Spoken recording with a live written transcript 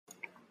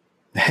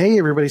Hey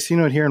everybody,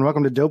 C-Note here, and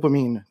welcome to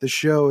Dopamine, the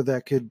show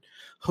that could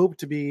hope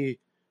to be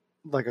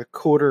like a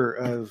quarter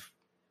of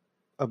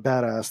a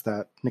badass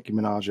that Nicki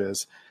Minaj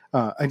is.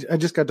 I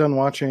just got done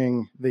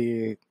watching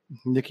the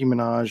Nicki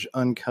Minaj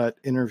uncut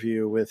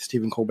interview with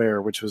Stephen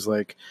Colbert, which was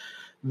like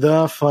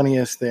the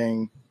funniest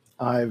thing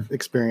I've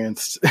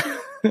experienced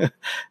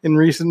in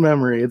recent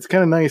memory. It's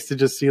kind of nice to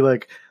just see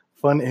like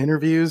fun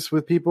interviews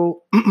with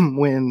people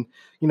when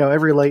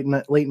every late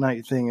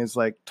night thing is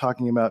like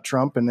talking about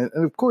Trump, and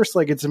of course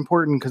like it's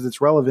important because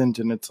it's relevant,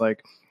 and it's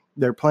like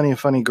there are plenty of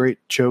funny great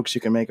jokes you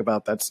can make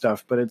about that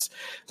stuff, but it's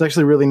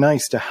actually really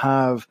nice to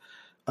have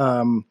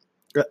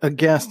a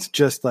guest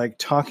just like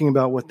talking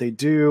about what they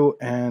do,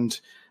 and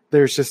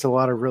there's just a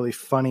lot of really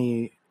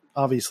funny,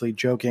 obviously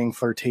joking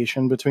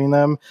flirtation between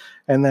them,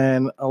 and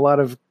then a lot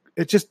of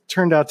it just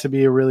turned out to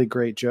be a really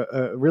great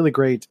really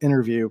great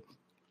interview.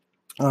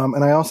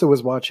 And I also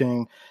was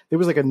watching, there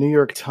was like a New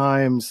York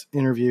Times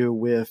interview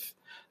with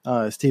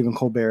Stephen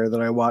Colbert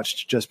that I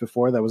watched just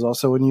before that was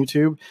also on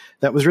YouTube.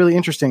 That was really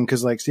interesting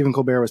because like Stephen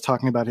Colbert was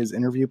talking about his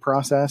interview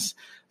process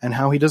and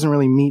how he doesn't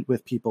really meet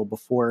with people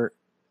before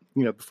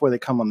they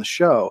come on the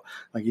show.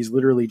 Like he's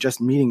literally just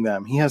meeting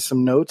them. He has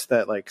some notes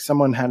that like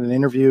someone had an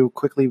interview,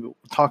 quickly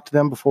talked to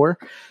them before,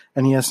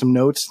 and he has some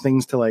notes,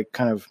 things to like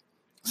kind of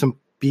some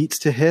beats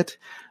to hit.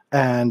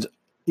 And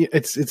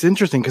it's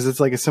interesting because it's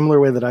like a similar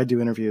way that I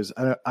do interviews.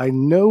 I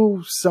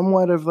know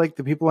somewhat of like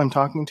the people I'm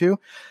talking to,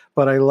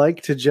 but I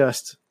like to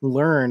just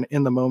learn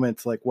in the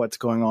moment like what's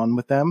going on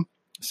with them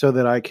so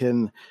that I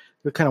can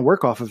kind of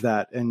work off of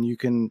that, and you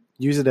can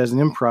use it as an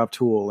improv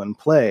tool and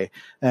play.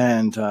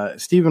 And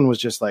Steven was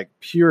just like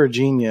pure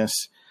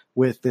genius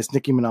with this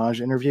Nicki Minaj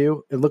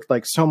interview. It looked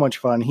like so much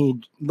fun.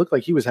 He looked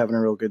like he was having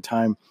a real good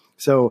time.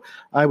 So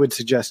I would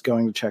suggest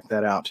going to check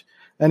that out.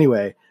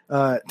 Anyway,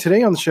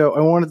 today on the show,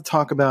 I wanted to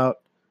talk about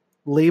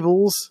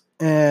labels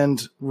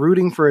and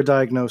rooting for a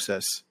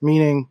diagnosis,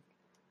 meaning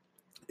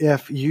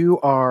if you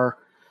are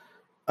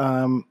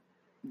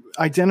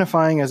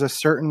identifying as a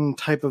certain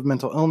type of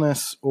mental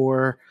illness,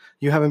 or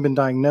you haven't been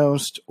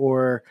diagnosed,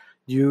 or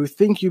you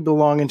think you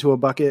belong into a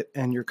bucket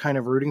and you're kind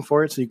of rooting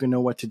for it so you can know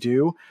what to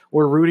do,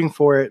 or rooting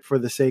for it for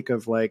the sake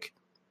of like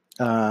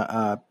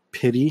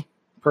pity,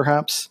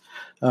 perhaps,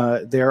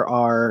 there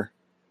are,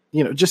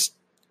 it's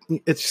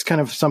just kind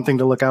of something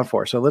to look out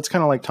for. So let's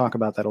kind of like talk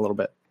about that a little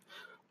bit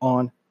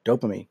on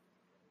Dopamine.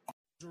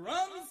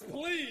 Drums,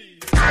 please.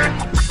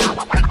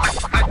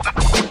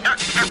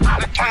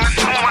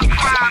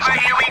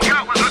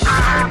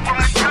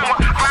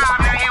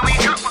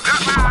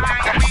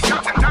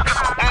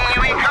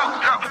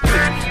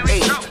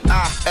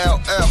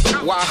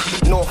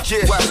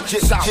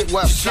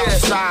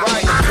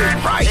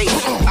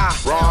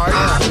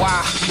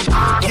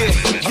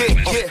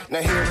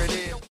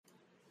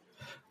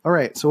 All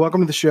right, so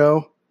welcome to the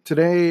show.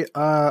 Today,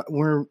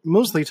 we're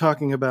mostly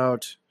talking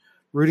about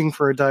rooting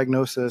for a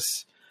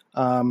diagnosis,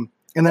 and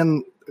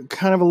then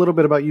kind of a little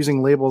bit about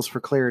using labels for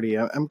clarity.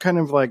 I'm kind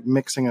of like I'm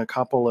going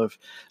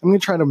to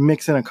try to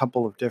mix in a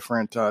couple of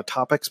different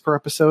topics per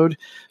episode,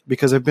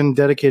 because I've been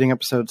dedicating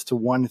episodes to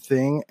one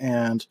thing,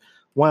 and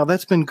while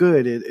that's been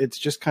good, it's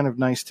just kind of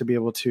nice to be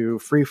able to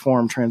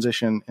freeform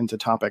transition into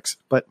topics.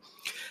 But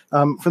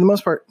for the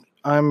most part,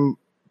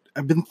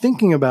 I've been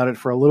thinking about it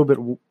for a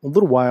little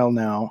while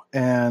now,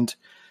 and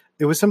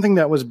it was something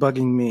that was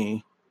bugging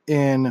me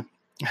in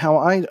how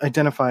I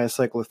identify as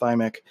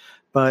cyclothymic,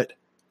 but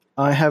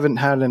I haven't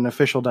had an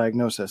official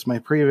diagnosis. My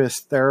previous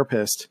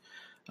therapist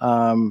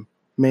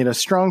made a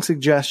strong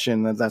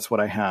suggestion that that's what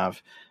I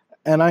have,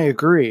 and I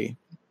agree,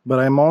 but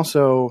I'm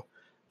also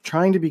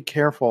trying to be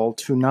careful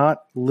to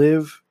not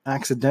live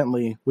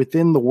accidentally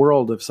within the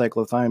world of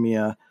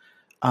cyclothymia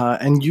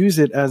and use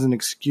it as an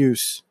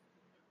excuse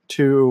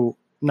to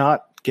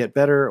not get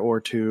better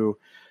or to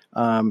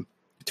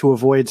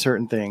avoid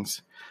certain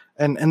things.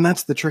 And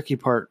that's the tricky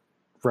part,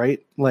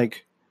 right?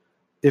 Like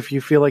if you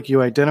feel like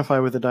you identify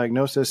with a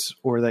diagnosis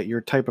or that you're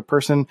a type of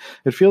person,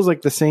 it feels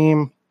the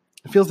same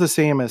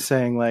as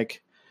saying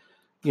like,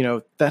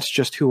 that's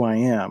just who I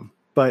am.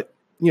 But,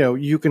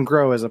 you can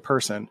grow as a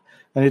person,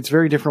 and it's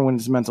very different when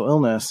it's mental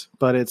illness,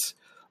 but it's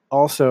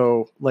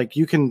also like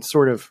you can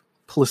sort of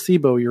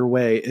placebo your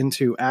way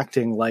into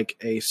acting like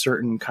a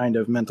certain kind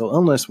of mental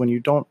illness when you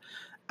don't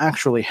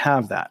actually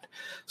have that.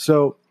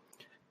 So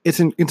it's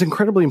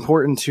incredibly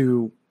important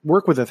to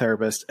work with a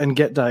therapist and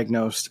get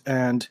diagnosed.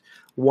 And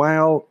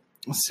while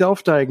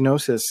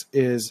self-diagnosis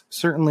is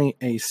certainly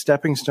a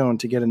stepping stone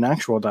to get an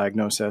actual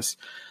diagnosis,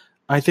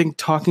 I think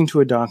talking to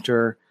a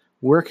doctor,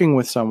 working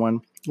with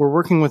someone, or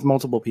working with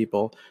multiple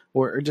people,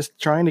 or just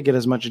trying to get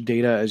as much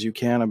data as you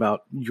can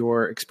about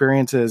your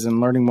experiences and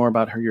learning more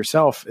about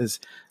yourself is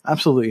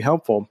absolutely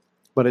helpful.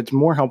 But it's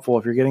more helpful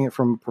if you're getting it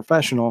from a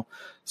professional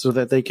so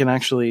that they can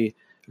actually,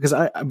 because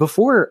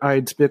before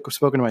I'd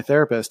spoken to my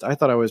therapist, I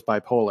thought I was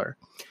bipolar.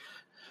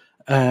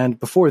 And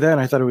before then,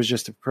 I thought it was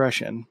just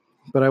depression.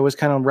 But I was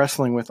kind of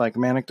wrestling with like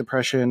manic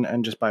depression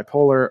and just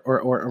bipolar,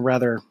 or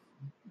rather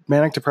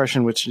manic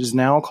depression, which is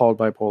now called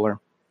bipolar.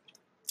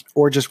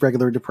 or just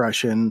regular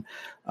depression.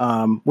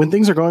 When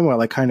things are going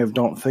well, I kind of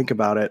don't think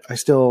about it. I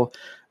still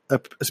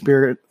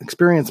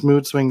experience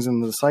mood swings in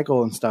the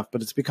cycle and stuff,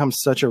 but it's become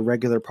such a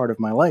regular part of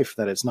my life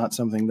that it's not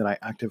something that I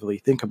actively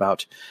think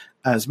about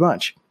as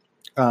much.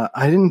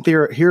 I didn't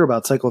hear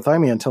about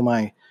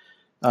cyclothymia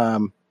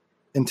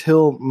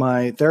until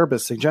my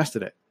therapist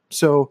suggested it.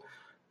 So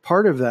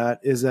part of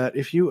that is that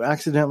if you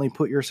accidentally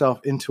put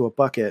yourself into a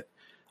bucket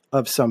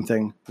of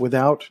something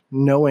without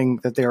knowing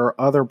that there are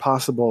other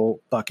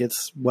possible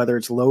buckets, whether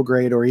it's low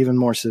grade or even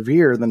more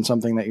severe than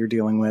something that you're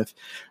dealing with,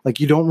 like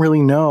you don't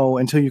really know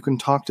until you can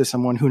talk to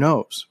someone who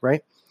knows,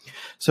 right?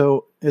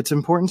 So it's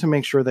important to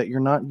make sure that you're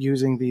not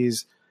using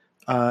these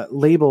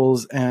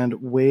labels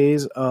and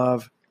ways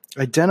of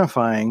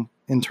identifying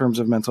in terms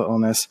of mental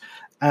illness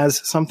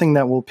as something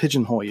that will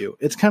pigeonhole you.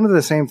 It's kind of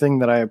the same thing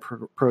that I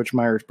approach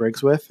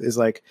Myers-Briggs with, is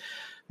like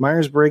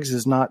Myers-Briggs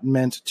is not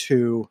meant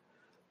to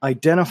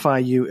identify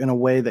you in a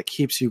way that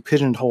keeps you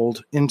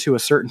pigeonholed into a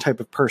certain type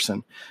of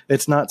person.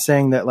 It's not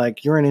saying that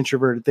like you're an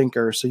introverted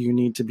thinker, so you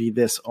need to be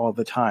this all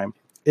the time.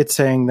 It's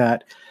saying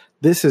that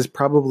this is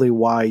probably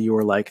why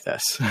you're like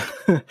this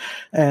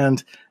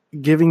and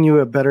giving you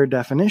a better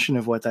definition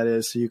of what that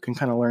is so you can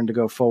kind of learn to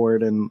go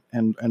forward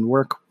and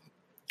work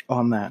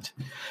on that.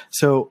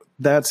 So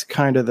that's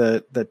kind of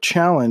the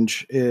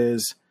challenge,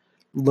 is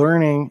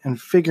learning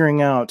and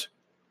figuring out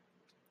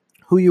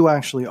who you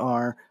actually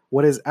are,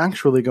 what is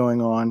actually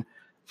going on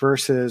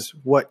versus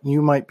what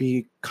you might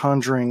be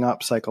conjuring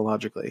up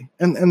psychologically.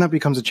 And that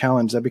becomes a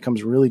challenge that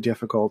becomes really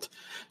difficult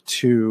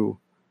to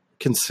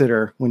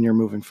consider when you're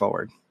moving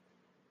forward.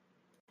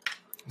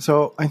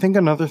 So I think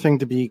another thing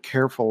to be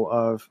careful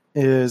of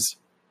is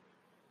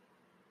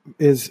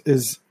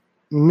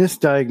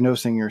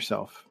misdiagnosing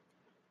yourself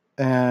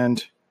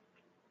and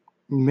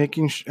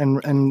making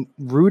and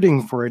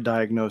rooting for a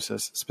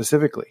diagnosis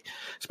specifically,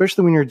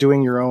 especially when you're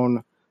doing your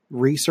own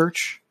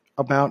research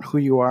about who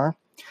you are.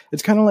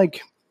 It's kind of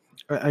like,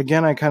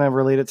 again, I kind of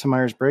relate it to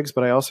Myers-Briggs,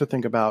 but I also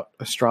think about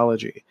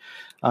astrology,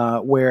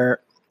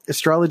 where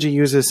astrology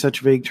uses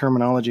such vague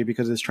terminology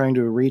because it's trying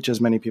to reach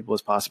as many people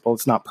as possible.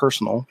 It's not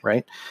personal,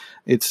 right?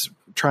 It's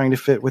trying to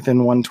fit within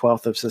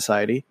 1/12 of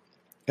society,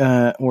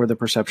 or the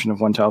perception of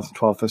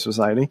 1/12 of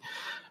society.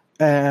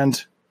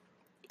 And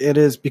it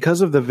is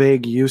because of the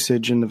vague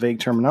usage and the vague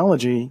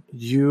terminology,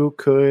 you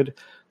could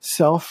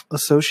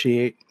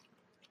self-associate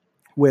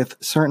with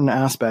certain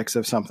aspects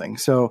of something.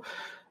 So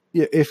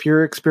if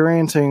you're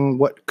experiencing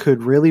what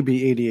could really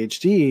be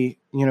ADHD,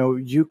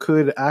 you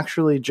could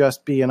actually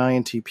just be an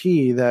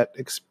INTP that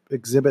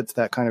exhibits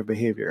that kind of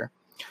behavior.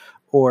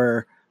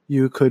 Or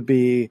you could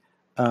be,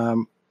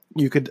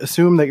 you could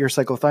assume that you're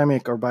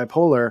cyclothymic or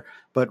bipolar,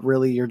 but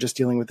really you're just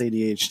dealing with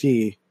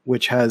ADHD,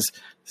 which has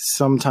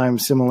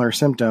sometimes similar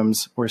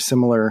symptoms or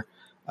similar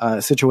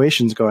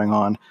situations going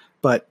on.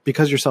 But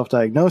because you're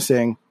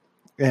self-diagnosing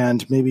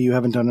and maybe you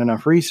haven't done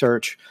enough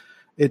research,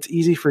 it's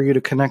easy for you to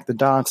connect the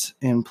dots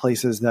in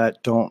places that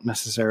aren't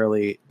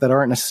necessarily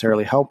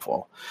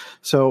helpful.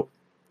 So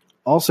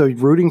also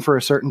rooting for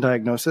a certain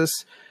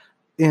diagnosis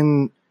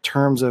in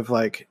terms of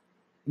like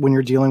when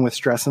you're dealing with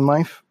stress in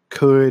life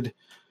could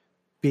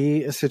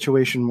be a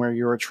situation where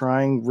you're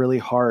trying really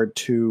hard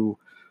to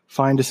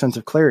find a sense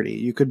of clarity.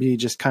 You could be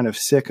just kind of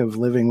sick of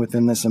living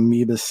within this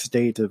amoeba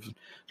state of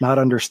not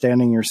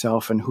understanding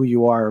yourself and who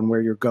you are and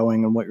where you're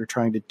going and what you're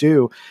trying to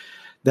do,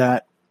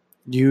 that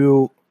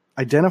you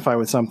identify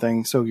with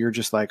something. So you're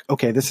just like,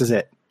 okay, this is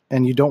it.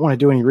 And you don't want to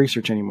do any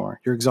research anymore.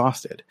 You're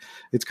exhausted.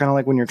 It's kind of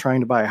like when you're trying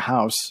to buy a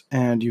house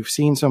and you've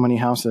seen so many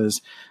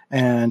houses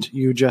and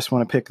you just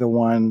want to pick the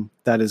one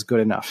that is good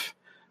enough.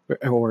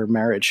 Or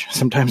marriage.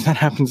 Sometimes that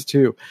happens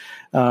too.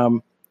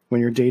 When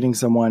you're dating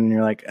someone and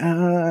you're like,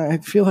 I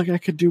feel like I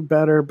could do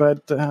better,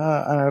 but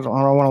I don't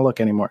want to look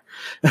anymore.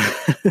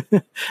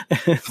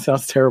 It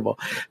sounds terrible,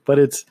 but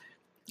it's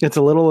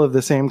a little of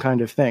the same kind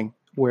of thing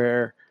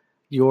where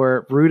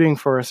you're rooting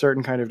for a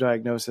certain kind of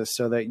diagnosis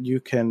so that you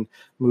can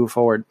move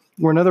forward.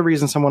 Or another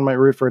reason someone might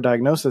root for a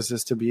diagnosis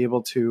is to be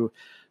able to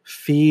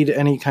feed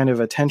any kind of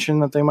attention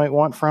that they might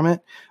want from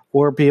it,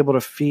 or be able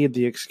to feed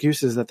the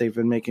excuses that they've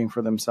been making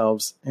for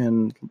themselves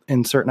in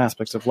certain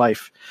aspects of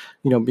life,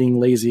 being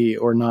lazy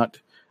or not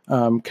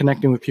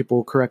connecting with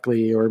people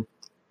correctly or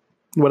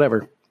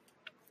whatever.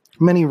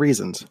 Many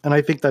reasons. And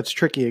I think that's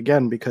tricky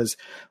again, because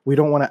we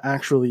don't want to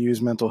actually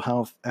use mental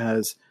health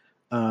as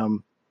a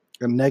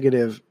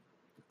negative,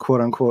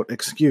 quote unquote,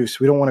 excuse.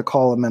 We don't want to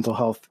call a mental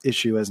health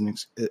issue as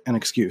an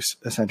excuse,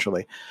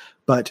 essentially.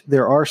 But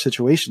there are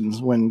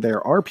situations when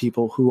there are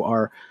people who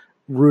are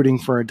rooting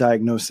for a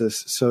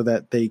diagnosis so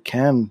that they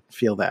can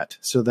feel that,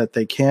 so that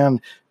they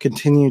can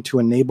continue to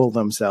enable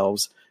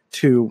themselves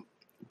to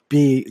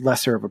be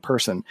lesser of a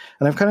person.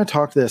 And I've kind of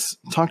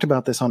talked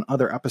about this on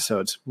other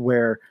episodes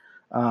where,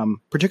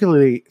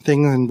 particularly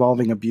things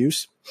involving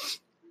abuse,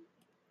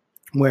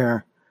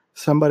 where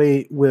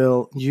somebody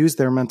will use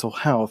their mental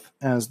health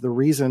as the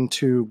reason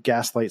to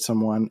gaslight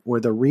someone, or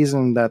the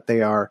reason that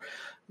they are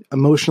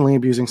emotionally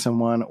abusing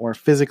someone or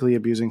physically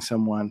abusing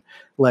someone.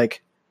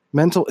 Like,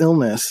 mental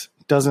illness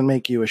doesn't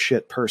make you a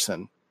shit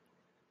person.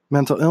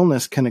 mental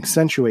illness can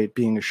accentuate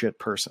being a shit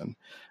person.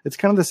 It's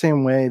kind of the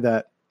same way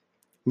that,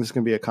 this is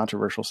going to be a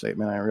controversial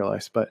statement, I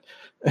realize, but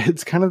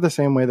it's kind of the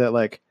same way that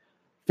like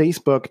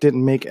Facebook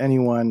didn't make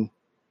anyone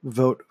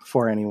vote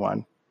for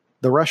anyone.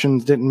 The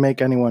Russians didn't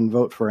make anyone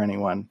vote for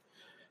anyone,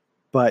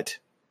 but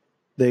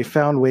they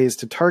found ways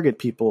to target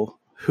people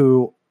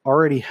who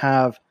already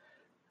have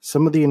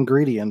some of the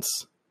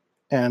ingredients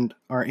and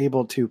are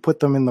able to put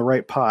them in the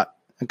right pot,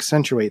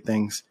 accentuate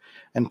things,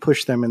 and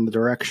push them in the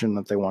direction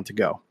that they want to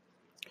go.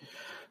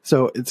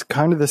 So it's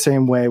kind of the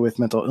same way with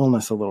mental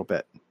illness a little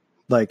bit.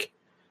 Like,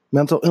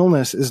 mental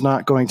illness is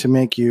not going to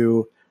make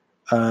you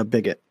a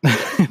bigot.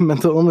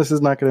 Mental illness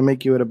is not going to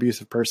make you an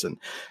abusive person.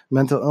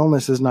 Mental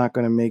illness is not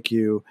going to make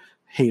you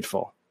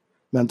hateful.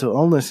 Mental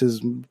illness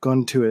is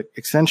going to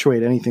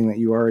accentuate anything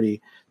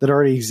that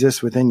already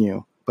exists within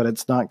you, but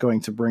it's not going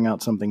to bring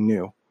out something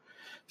new.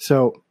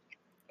 So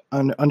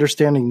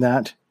understanding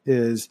that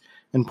is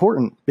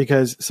important,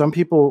 because some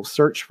people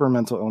search for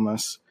mental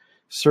illness,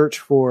 search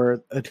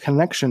for a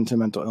connection to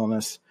mental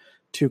illness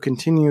to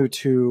continue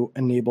to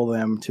enable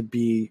them to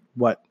be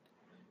what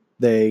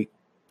they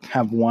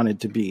have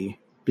wanted to be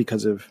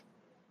because of,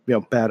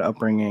 bad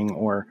upbringing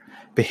or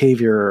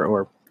behavior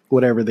or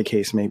whatever the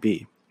case may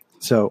be.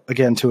 So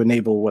again, to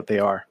enable what they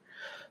are.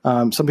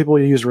 Some people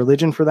use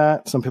religion for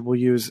that. Some people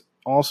use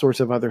all sorts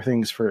of other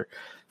things for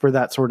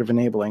that sort of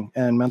enabling.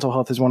 And mental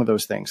health is one of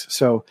those things.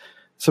 So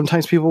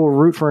sometimes people will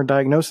root for a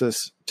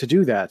diagnosis to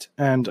do that.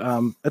 And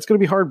it's going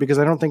to be hard, because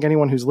I don't think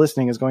anyone who's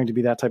listening is going to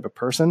be that type of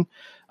person.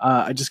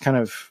 I just kind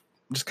of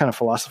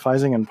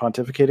philosophizing and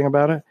pontificating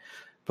about it.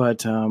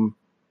 But,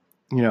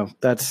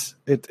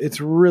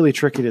 it's really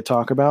tricky to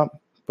talk about.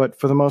 But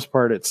for the most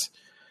part, it's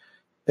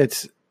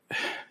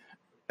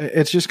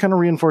just kind of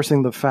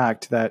reinforcing the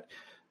fact that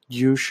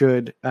you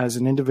should, as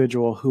an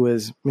individual who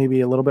is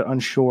maybe a little bit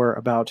unsure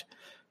about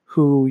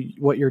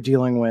what you're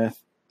dealing with,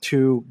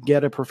 to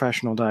get a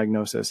professional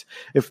diagnosis.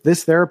 If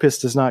this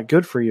therapist is not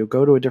good for you,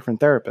 go to a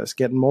different therapist,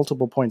 get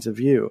multiple points of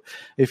view.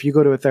 If you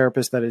go to a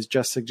therapist that is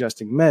just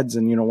suggesting meds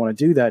and you don't want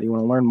to do that, you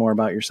want to learn more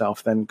about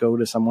yourself, then go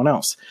to someone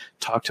else,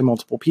 talk to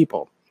multiple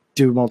people,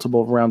 do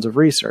multiple rounds of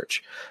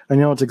research. I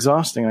know it's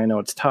exhausting. I know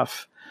it's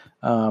tough.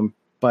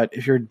 But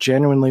if you're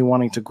genuinely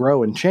wanting to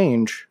grow and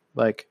change,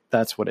 like,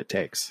 that's what it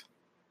takes.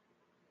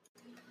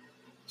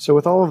 So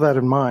with all of that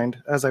in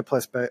mind, as I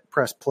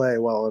press play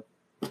while a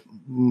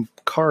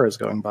car is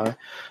going by,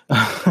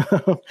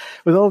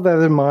 with all of that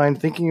in mind,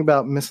 thinking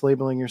about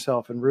mislabeling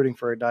yourself and rooting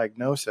for a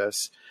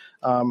diagnosis,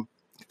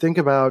 think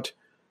about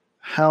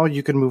how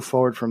you can move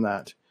forward from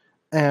that.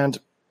 And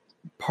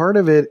part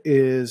of it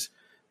is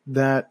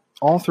that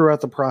all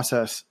throughout the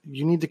process,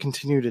 you need to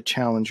continue to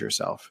challenge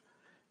yourself.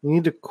 You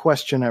need to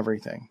question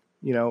everything.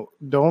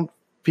 Don't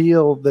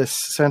feel this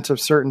sense of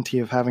certainty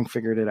of having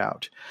figured it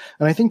out.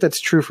 And I think that's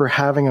true for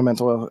having a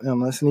mental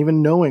illness and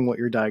even knowing what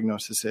your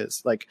diagnosis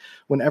is. Like,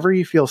 whenever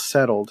you feel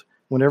settled,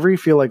 whenever you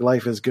feel like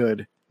life is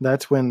good,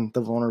 that's when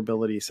the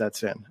vulnerability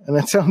sets in. And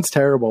that sounds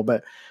terrible,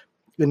 but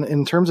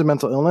in terms of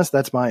mental illness,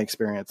 that's my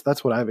experience.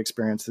 That's what I've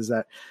experienced, is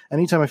that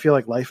anytime I feel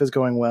like life is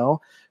going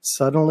well,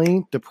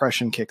 suddenly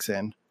depression kicks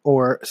in,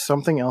 or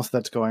something else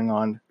that's going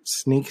on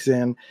sneaks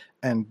in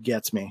and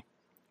gets me.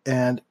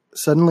 And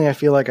suddenly I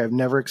feel like I've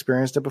never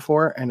experienced it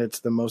before, and it's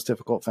the most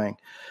difficult thing.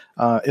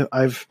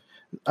 I've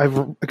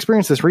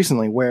experienced this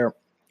recently, where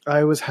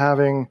I was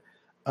having,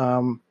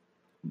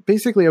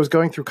 basically I was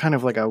going through kind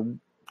of like a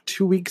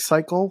 2-week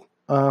cycle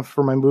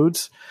for my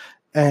moods.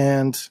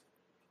 And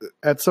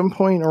at some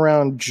point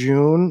around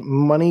June,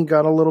 money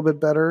got a little bit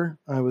better.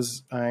 I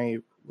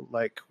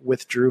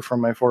withdrew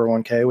from my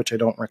 401k, which I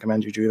don't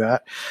recommend you do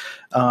that.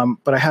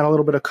 But I had a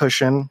little bit of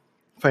cushion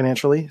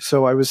financially.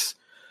 So I was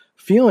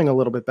feeling a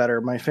little bit better.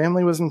 My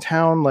family was in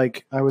town.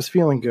 Like, I was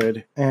feeling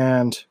good,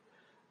 and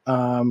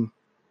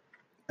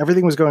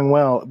everything was going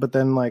well. But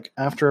then, like,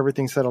 after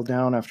everything settled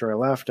down, after I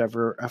left,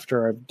 after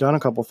I've done a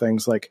couple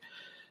things, like,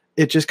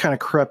 it just kind of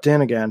crept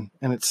in again,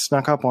 and it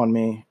snuck up on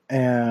me,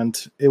 and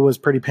it was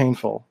pretty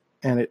painful,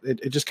 and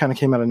it just kind of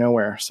came out of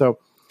nowhere. So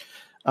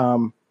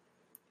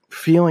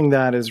feeling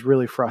that is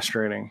really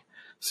frustrating.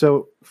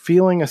 So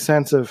feeling a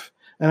sense of,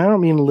 and I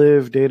don't mean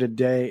live day to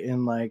day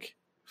in like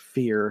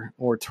fear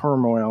or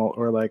turmoil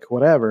or like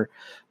whatever,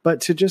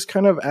 but to just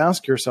kind of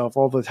ask yourself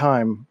all the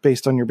time,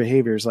 based on your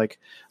behaviors, like,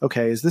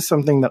 okay, is this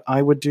something that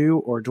I would do,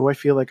 or do I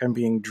feel like I'm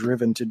being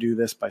driven to do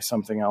this by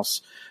something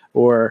else?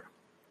 Or,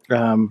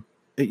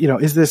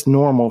 is this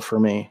normal for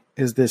me?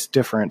 Is this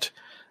different?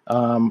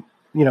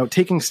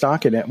 Taking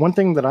stock in it. One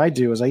thing that I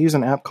do is I use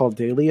an app called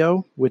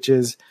Daylio, which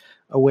is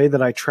a way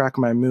that I track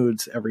my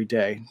moods every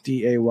day.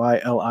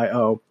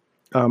 Daylio.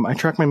 I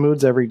track my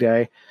moods every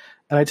day,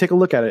 and I take a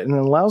look at it, and it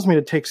allows me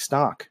to take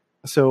stock.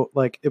 So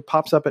like, it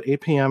pops up at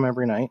 8 p.m.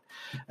 every night,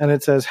 and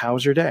it says,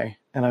 how's your day?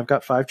 And I've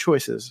got 5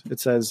 choices.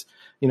 It says,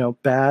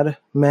 bad,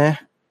 meh,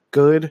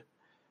 good,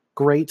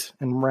 great,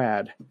 and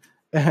rad.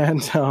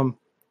 And,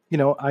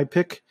 I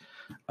pick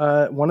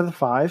one of the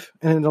 5,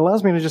 and it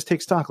allows me to just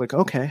take stock. Like,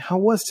 okay, how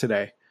was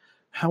today?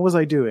 How was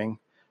I doing?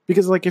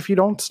 Because like, if you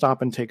don't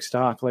stop and take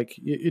stock, like,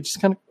 it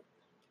just kind of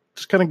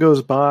just kind of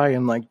goes by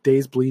and like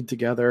days bleed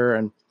together,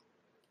 and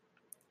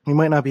you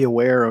might not be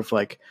aware of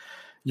like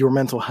your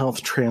mental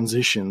health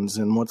transitions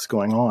and what's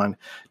going on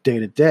day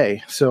to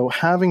day. So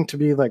having to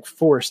be like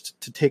forced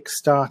to take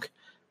stock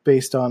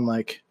based on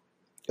like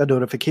a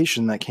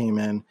notification that came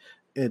in,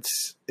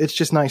 it's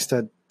just nice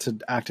to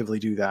actively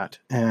do that.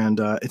 And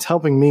it's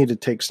helping me to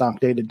take stock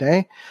day to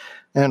day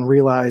and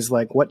realize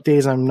like what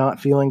days I'm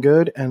not feeling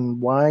good and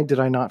why did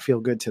I not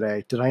feel good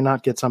today? Did I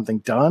not get something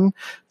done?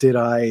 Did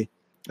I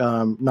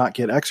not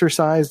get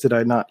exercise? Did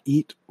I not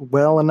eat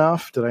well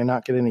enough? Did I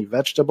not get any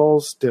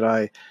vegetables? Did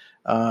I,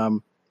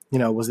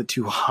 was it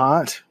too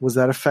hot? Was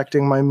that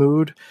affecting my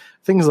mood?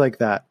 Things like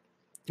that.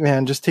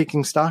 And just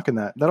taking stock in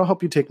that. That'll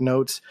help you take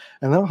notes,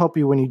 and that'll help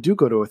you when you do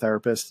go to a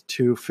therapist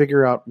to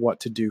figure out what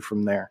to do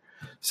from there.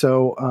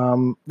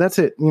 So that's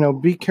it.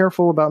 Be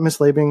careful about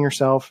mislabeling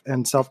yourself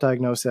and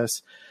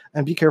self-diagnosis,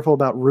 and be careful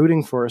about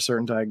rooting for a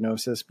certain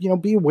diagnosis.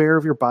 Be aware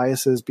of your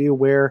biases, be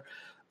aware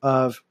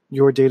of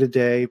your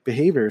day-to-day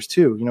behaviors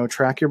too.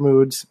 Track your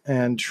moods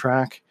and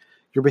track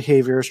your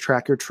behaviors,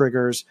 track your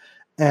triggers,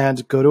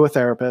 and go to a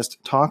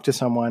therapist, talk to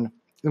someone.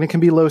 And it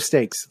can be low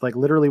stakes. Like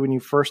literally when you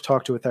first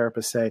talk to a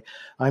therapist, say,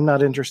 I'm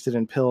not interested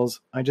in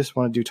pills. I just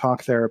want to do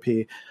talk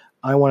therapy.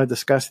 I want to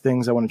discuss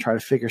things. I want to try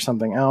to figure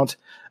something out.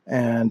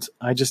 And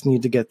I just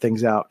need to get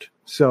things out.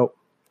 So,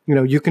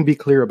 you can be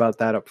clear about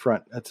that up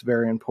front. That's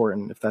very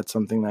important if that's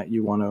something that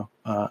you want to,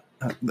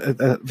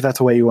 if that's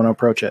a way you want to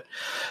approach it.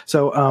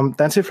 So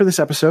that's it for this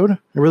episode. I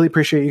really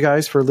appreciate you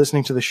guys for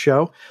listening to the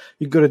show.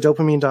 You can go to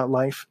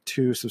dopamine.life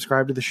to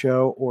subscribe to the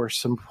show or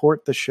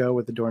support the show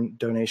with a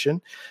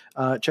donation.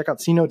 Check out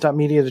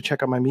cnote.media to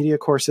check out my media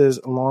courses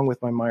along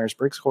with my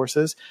Myers-Briggs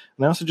courses.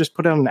 And I also just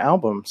put out an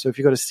album. So if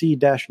you go to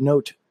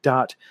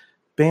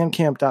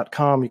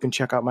c-note.bandcamp.com, you can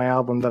check out my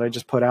album that I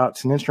just put out.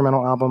 It's an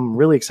instrumental album. I'm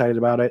really excited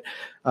about it.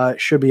 It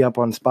should be up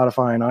on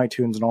Spotify and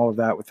iTunes and all of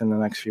that within the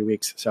next few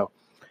weeks. So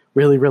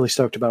really, really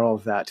stoked about all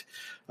of that.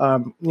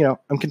 I'm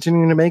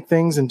continuing to make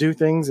things and do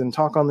things and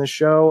talk on this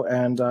show.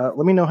 And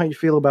let me know how you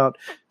feel about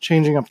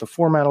changing up the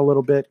format a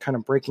little bit, kind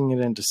of breaking it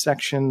into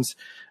sections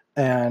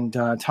and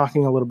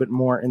talking a little bit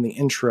more in the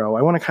intro.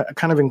 I want to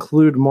kind of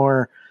include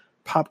more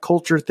pop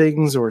culture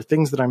things or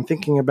things that I'm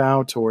thinking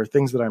about or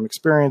things that I'm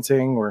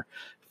experiencing or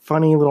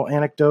funny little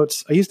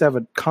anecdotes. I used to have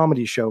a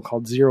comedy show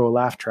called Zero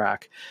Laugh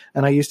Track,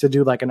 and I used to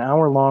do like an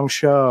hour-long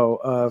show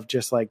of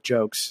just like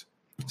jokes.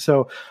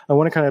 So I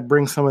want to kind of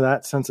bring some of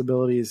that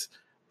sensibility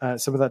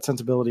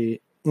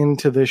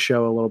into this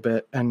show a little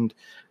bit, and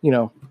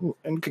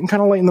and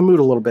kind of lighten the mood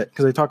a little bit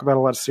because I talk about a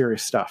lot of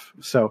serious stuff.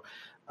 So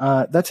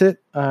that's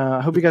it.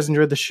 I hope you guys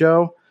enjoyed the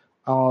show.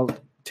 I'll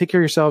take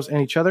care of yourselves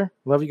and each other.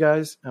 Love you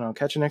guys, and I'll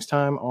catch you next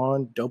time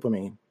on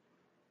Dopamine.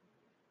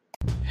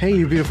 Hey,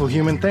 you beautiful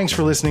human. Thanks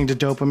for listening to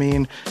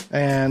Dopamine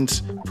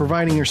and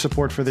providing your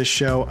support for this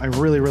show. I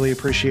really, really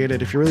appreciate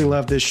it. If you really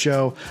love this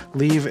show,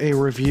 leave a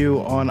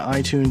review on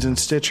iTunes and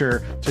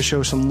Stitcher to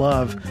show some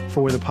love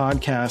for the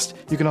podcast.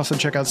 You can also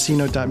check out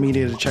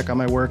cnote.media to check out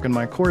my work and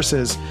my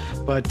courses.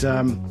 But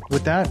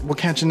with that, we'll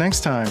catch you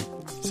next time.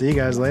 See you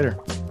guys later.